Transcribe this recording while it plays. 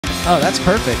Oh, that's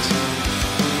perfect.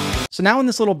 So now when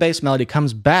this little bass melody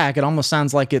comes back, it almost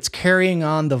sounds like it's carrying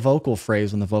on the vocal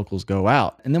phrase when the vocals go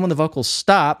out. And then when the vocals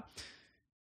stop,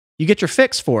 you get your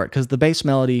fix for it because the bass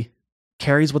melody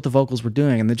carries what the vocals were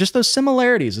doing. And just those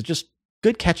similarities, it's just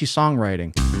good, catchy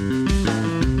songwriting.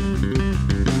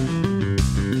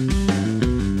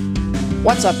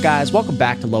 What's up, guys? Welcome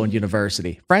back to Low End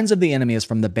University. Friends of the Enemy is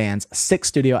from the band's sixth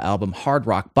studio album, Hard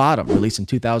Rock Bottom, released in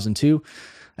 2002.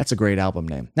 That's a great album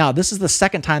name. Now, this is the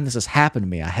second time this has happened to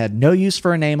me. I had No Use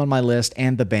for a Name on my list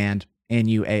and the band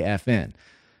NUFAN.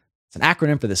 It's an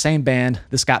acronym for the same band.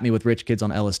 This got me with Rich Kids on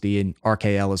LSD and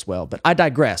RKL as well. But I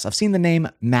digress. I've seen the name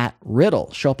Matt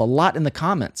Riddle show up a lot in the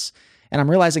comments, and I'm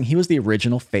realizing he was the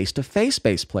original face-to-face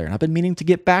bass player, and I've been meaning to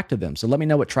get back to them. So let me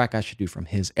know what track I should do from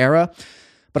his era.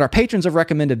 But our patrons have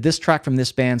recommended this track from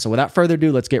this band, so without further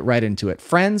ado, let's get right into it.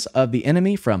 Friends of the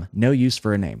Enemy from No Use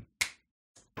for a Name.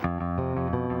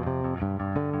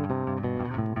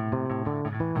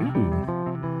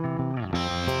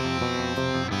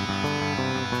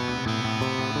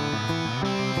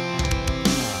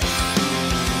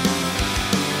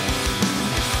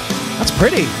 That's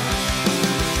pretty.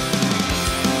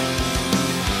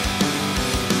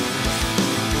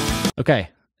 Okay,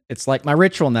 it's like my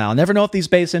ritual now. I never know if these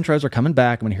bass intros are coming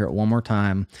back. I'm gonna hear it one more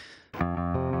time.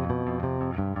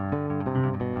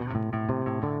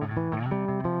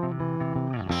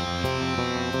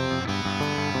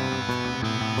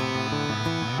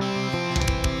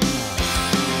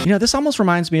 You know, this almost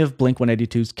reminds me of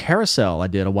Blink-182's Carousel I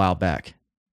did a while back.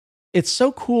 It's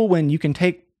so cool when you can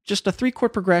take just a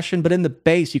 3-chord progression, but in the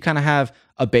bass, you kind of have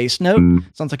a bass note.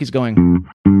 Sounds like he's going.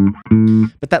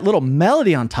 But that little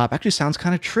melody on top actually sounds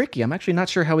kind of tricky. I'm actually not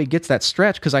sure how he gets that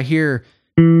stretch because I hear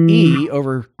E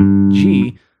over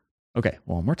G. Okay,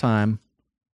 one more time.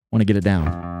 Want to get it down.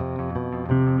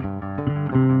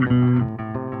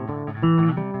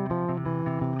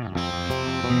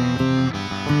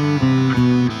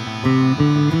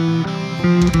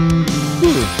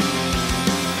 Ooh.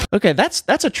 Okay,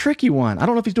 that's a tricky one. I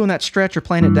don't know if he's doing that stretch or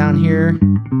playing it down here.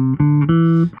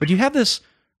 But you have this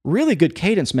really good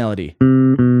cadence melody.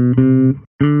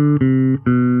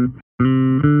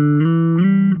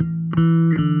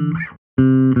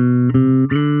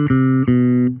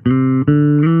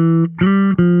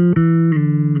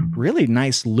 Really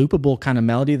nice loopable kind of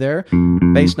melody there.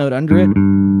 Bass note under it.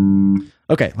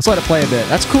 Okay, let's let it play a bit.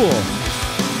 That's cool.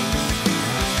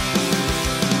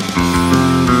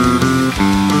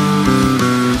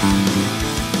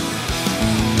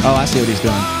 Oh, I see what he's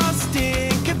doing.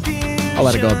 I'll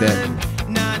let it go a bit.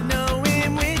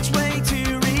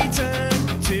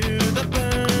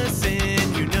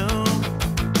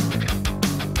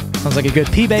 Sounds like a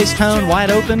good P bass tone,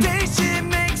 wide open.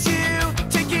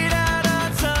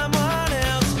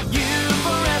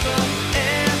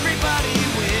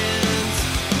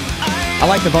 I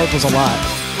like the vocals a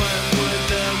lot.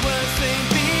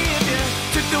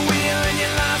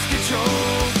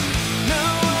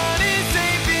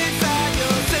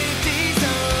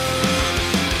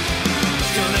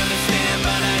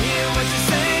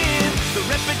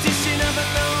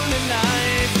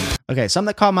 Okay, something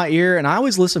that caught my ear, and I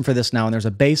always listen for this now when there's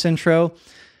a bass intro.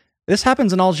 This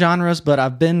happens in all genres, but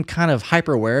I've been kind of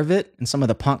hyper aware of it in some of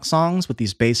the punk songs with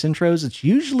these bass intros. It's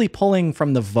usually pulling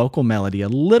from the vocal melody a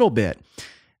little bit,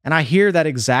 and I hear that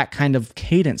exact kind of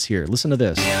cadence here. Listen to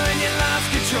this.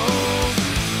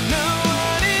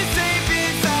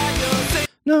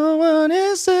 No one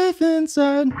is safe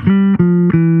inside. It's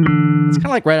kind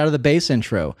of like right out of the bass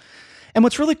intro. And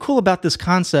what's really cool about this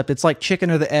concept, it's like chicken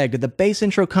or the egg. Did the bass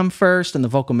intro come first and the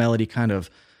vocal melody kind of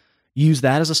use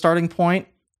that as a starting point?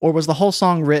 Or was the whole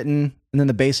song written and then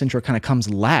the bass intro kind of comes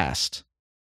last?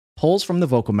 Pulls from the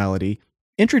vocal melody,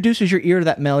 introduces your ear to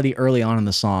that melody early on in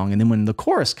the song, and then when the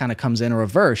chorus kind of comes in or a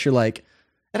verse, you're like,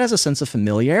 it has a sense of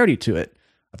familiarity to it.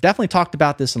 I've definitely talked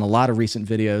about this in a lot of recent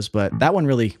videos, but that one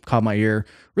really caught my ear.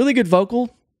 Really good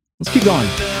vocal. Let's keep going.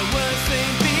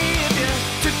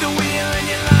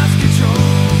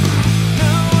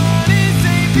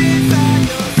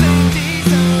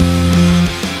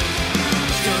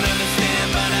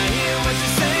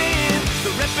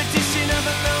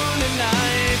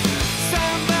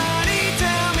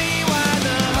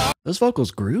 Those vocals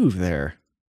groove there.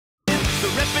 Like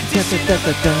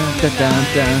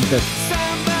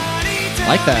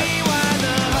that.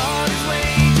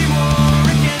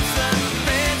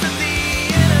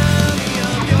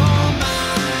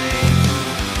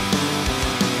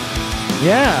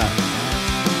 Yeah.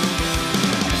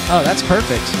 Oh, that's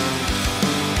perfect.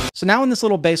 So now when this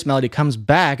little bass melody comes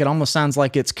back, it almost sounds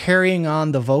like it's carrying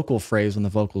on the vocal phrase when the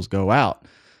vocals go out.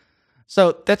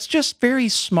 So that's just very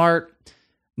smart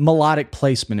melodic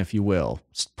placement, if you will.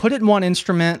 Just put it in one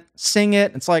instrument, sing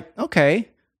it. It's like, okay,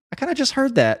 I kind of just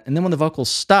heard that. And then when the vocals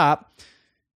stop,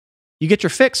 you get your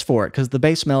fix for it because the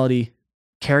bass melody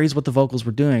carries what the vocals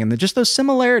were doing. And just those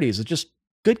similarities, it's just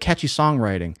good, catchy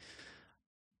songwriting.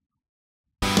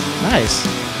 Nice.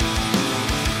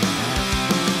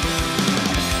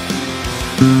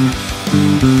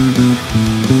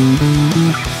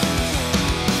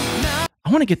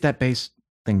 I want to get that bass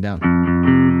thing down.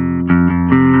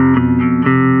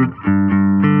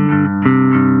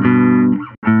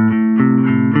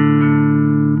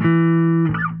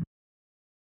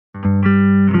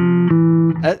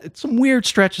 It's some weird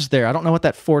stretches there. I don't know what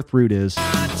that fourth root is.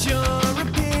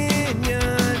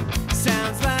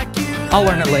 I'll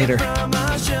learn it later.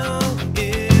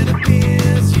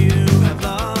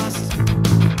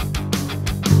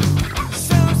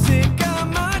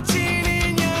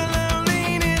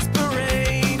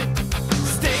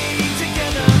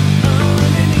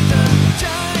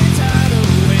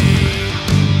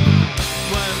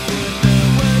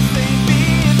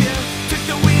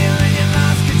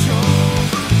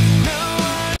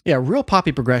 Yeah, real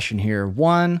poppy progression here.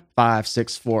 1, 5,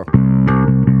 6, 4.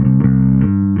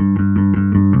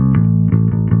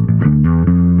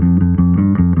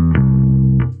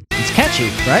 It's catchy,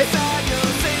 right?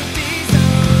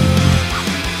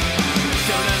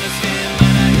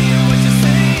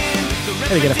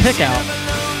 Gotta get a pick out.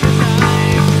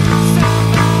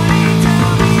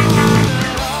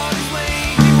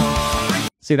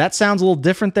 See, that sounds a little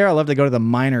different there. I love to go to the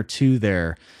minor 2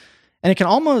 there. And it can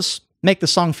almost make the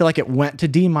song feel like it went to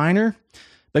D minor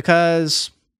because,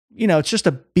 you know, it's just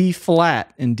a B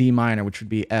flat in D minor, which would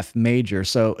be F major.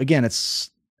 So again,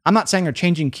 I'm not saying they're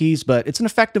changing keys, but it's an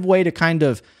effective way to kind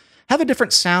of have a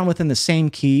different sound within the same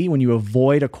key when you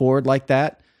avoid a chord like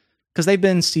that. Because they've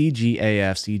been C, G, A,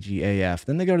 F, C, G, A, F.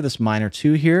 Then they go to this minor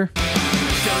 2 here.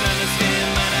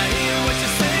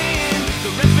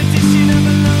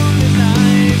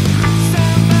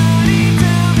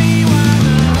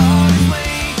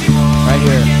 Right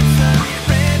here.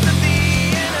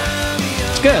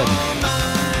 It's good.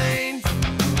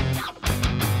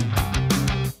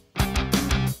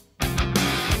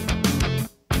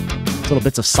 Little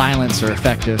bits of silence are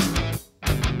effective.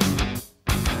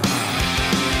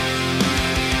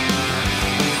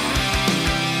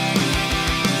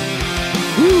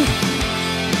 Woo.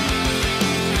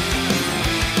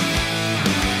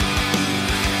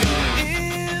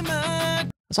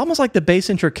 It's almost like the bass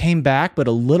intro came back, but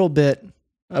a little bit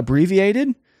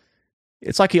abbreviated.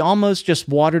 It's like he almost just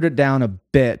watered it down a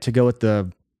bit to go with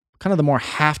the kind of the more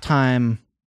halftime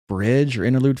bridge or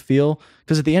interlude feel.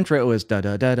 Because at the intro it was da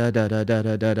da da da da da da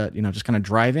da da da, you know, just kind of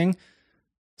driving.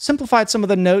 Simplified some of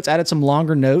the notes, added some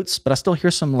longer notes, but I still hear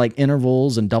some like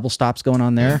intervals and double stops going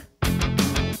on there.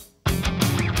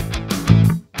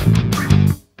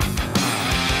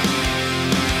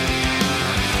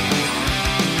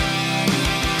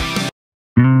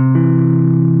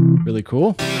 Really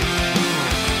cool.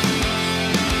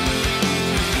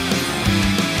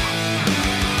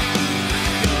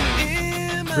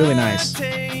 Really nice.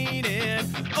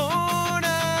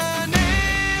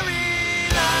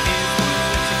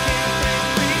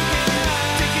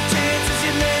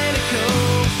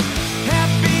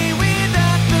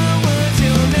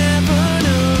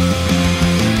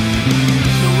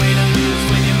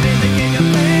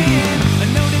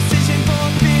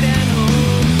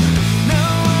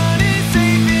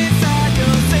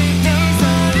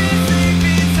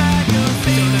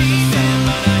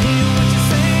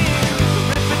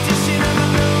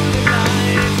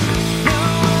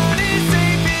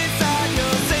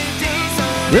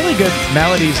 Really good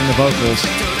melodies in the vocals.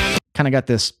 Kind of got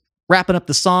this wrapping up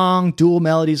the song, dual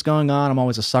melodies going on. I'm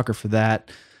always a sucker for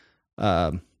that.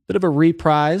 Bit of a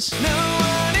reprise.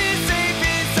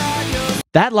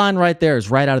 That line right there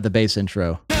is right out of the bass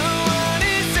intro.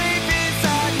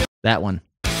 That one.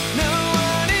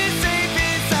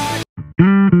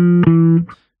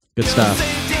 Good stuff.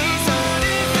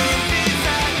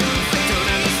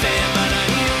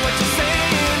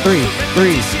 3,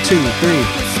 3, 2, 3.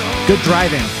 Good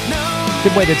driving.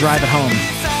 Good way to drive it home.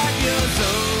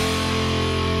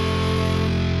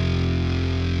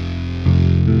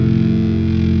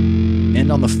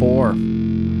 End on the 4.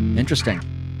 Interesting.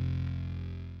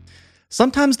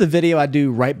 Sometimes the video I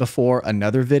do right before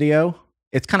another video,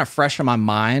 it's kind of fresh in my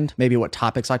mind, maybe what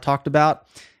topics I talked about.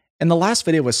 And the last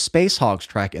video was Space Hog's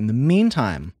track In the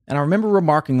Meantime. And I remember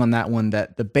remarking on that one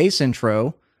that the bass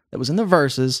intro that was in the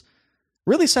verses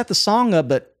really set the song up,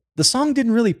 but the song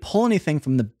didn't really pull anything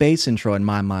from the bass intro in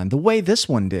my mind, the way this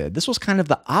one did. This was kind of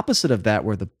the opposite of that,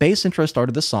 where the bass intro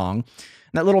started the song,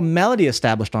 and that little melody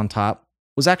established on top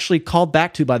was actually called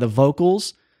back to by the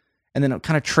vocals, and then it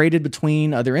kind of traded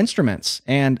between other instruments.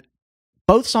 And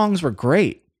both songs were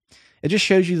great. It just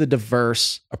shows you the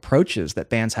diverse approaches that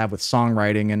bands have with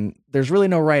songwriting, and there's really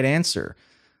no right answer.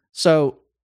 So,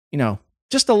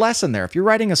 just a lesson there. If you're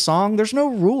writing a song, there's no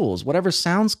rules. Whatever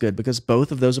sounds good, because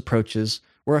both of those approaches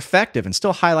were effective and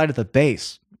still highlighted the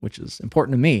bass, which is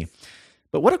important to me.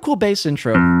 But what a cool bass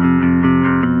intro.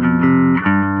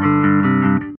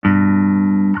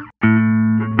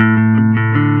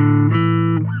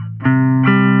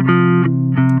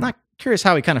 Not curious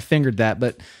how he kind of fingered that,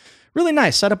 but really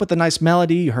nice. Set up with a nice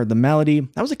melody. You heard the melody.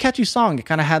 That was a catchy song. It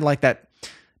kind of had like that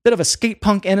bit of a skate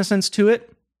punk innocence to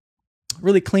it.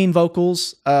 Really clean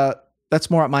vocals. That's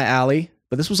more up my alley.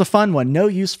 But this was a fun one. No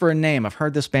Use for a Name. I've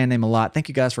heard this band name a lot. Thank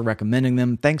you guys for recommending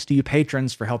them. Thanks to you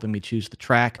patrons for helping me choose the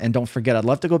track. And don't forget, I'd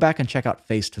love to go back and check out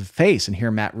Face to Face and hear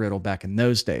Matt Riddle back in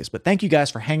those days. But thank you guys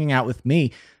for hanging out with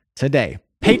me today.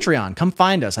 Patreon, come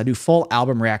find us. I do full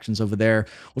album reactions over there.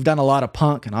 We've done a lot of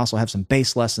punk and also have some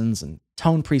bass lessons and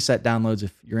tone preset downloads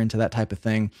if you're into that type of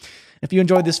thing. If you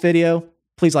enjoyed this video,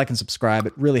 please like and subscribe.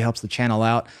 It really helps the channel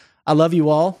out. I love you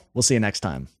all. We'll see you next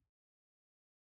time.